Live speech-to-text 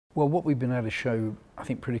Well, what we've been able to show, I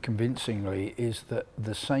think pretty convincingly, is that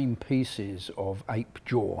the same pieces of ape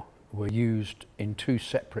jaw were used in two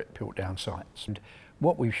separate Piltdown sites. And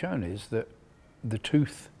what we've shown is that the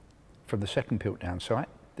tooth from the second Piltdown site,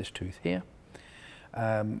 this tooth here,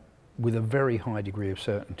 with a very high degree of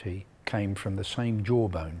certainty, came from the same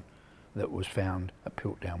jawbone that was found at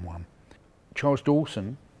Piltdown 1. Charles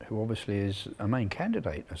Dawson, who obviously is a main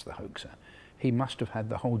candidate as the hoaxer, he must have had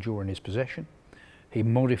the whole jaw in his possession. He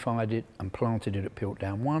modified it and planted it at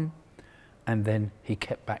Piltdown 1, and then he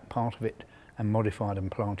kept back part of it and modified and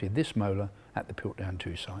planted this molar at the Piltdown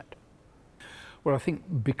 2 site. Well, I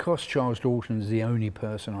think because Charles Dawson is the only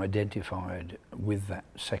person identified with that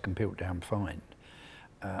second Piltdown find,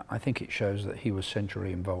 I think it shows that he was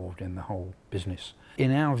centrally involved in the whole business.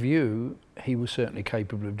 In our view, he was certainly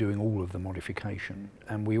capable of doing all of the modification,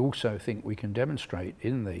 and we also think we can demonstrate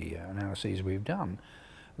in the analyses we've done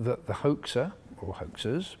that the hoaxer, or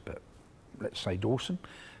hoaxers, but let's say Dawson,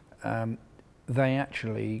 they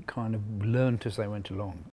actually kind of learnt as they went along.